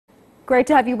Great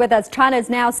to have you with us. China is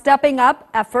now stepping up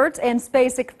efforts in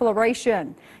space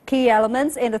exploration. Key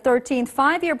elements in the 13th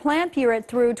five-year plan period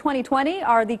through 2020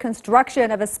 are the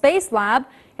construction of a space lab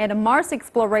and a Mars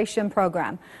exploration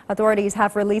program. Authorities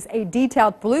have released a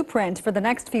detailed blueprint for the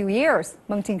next few years.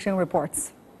 Meng Qingsheng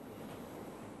reports.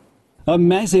 A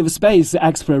massive space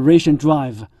exploration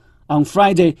drive. On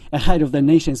Friday, ahead of the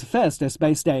nation's first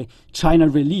Space Day, China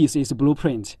released its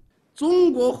blueprint.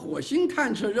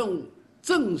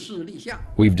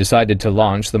 We've decided to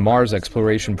launch the Mars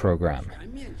exploration program.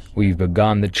 We've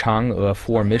begun the Chang'e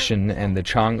 4 mission, and the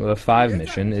Chang'e 5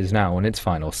 mission is now in its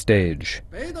final stage.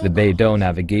 The Beidou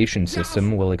navigation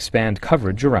system will expand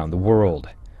coverage around the world.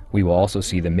 We will also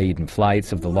see the maiden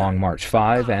flights of the Long March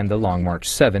 5 and the Long March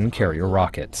 7 carrier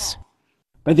rockets.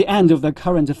 By the end of the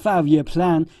current five-year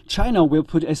plan, China will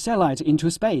put a satellite into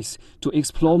space to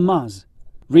explore Mars.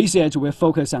 Research will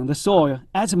focus on the soil,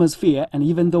 atmosphere, and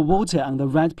even the water on the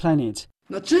red planet.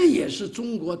 The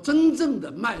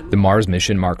Mars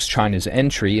mission marks China's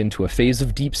entry into a phase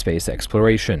of deep space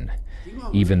exploration.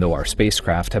 Even though our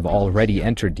spacecraft have already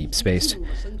entered deep space,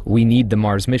 we need the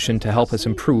Mars mission to help us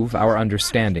improve our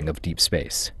understanding of deep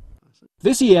space.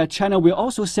 This year, China will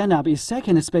also send up its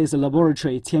second space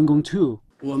laboratory, Tiangong 2.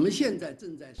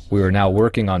 We are now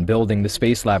working on building the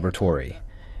space laboratory.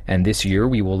 And this year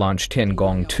we will launch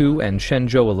Tiangong 2 and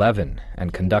Shenzhou 11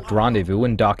 and conduct rendezvous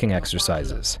and docking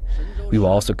exercises. We will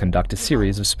also conduct a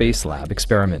series of space lab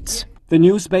experiments. The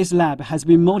new space lab has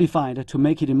been modified to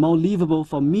make it more livable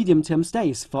for medium-term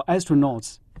stays for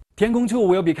astronauts. Tiangong 2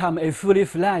 will become a fully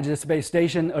fledged space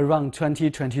station around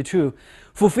 2022,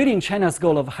 fulfilling China's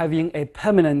goal of having a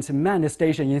permanent manned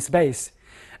station in space.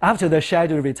 After the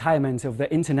scheduled retirement of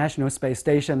the International Space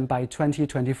Station by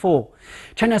 2024,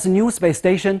 China's new space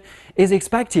station is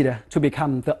expected to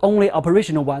become the only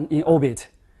operational one in orbit.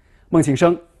 Meng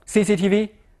Qingsheng, CCTV,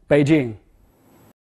 Beijing.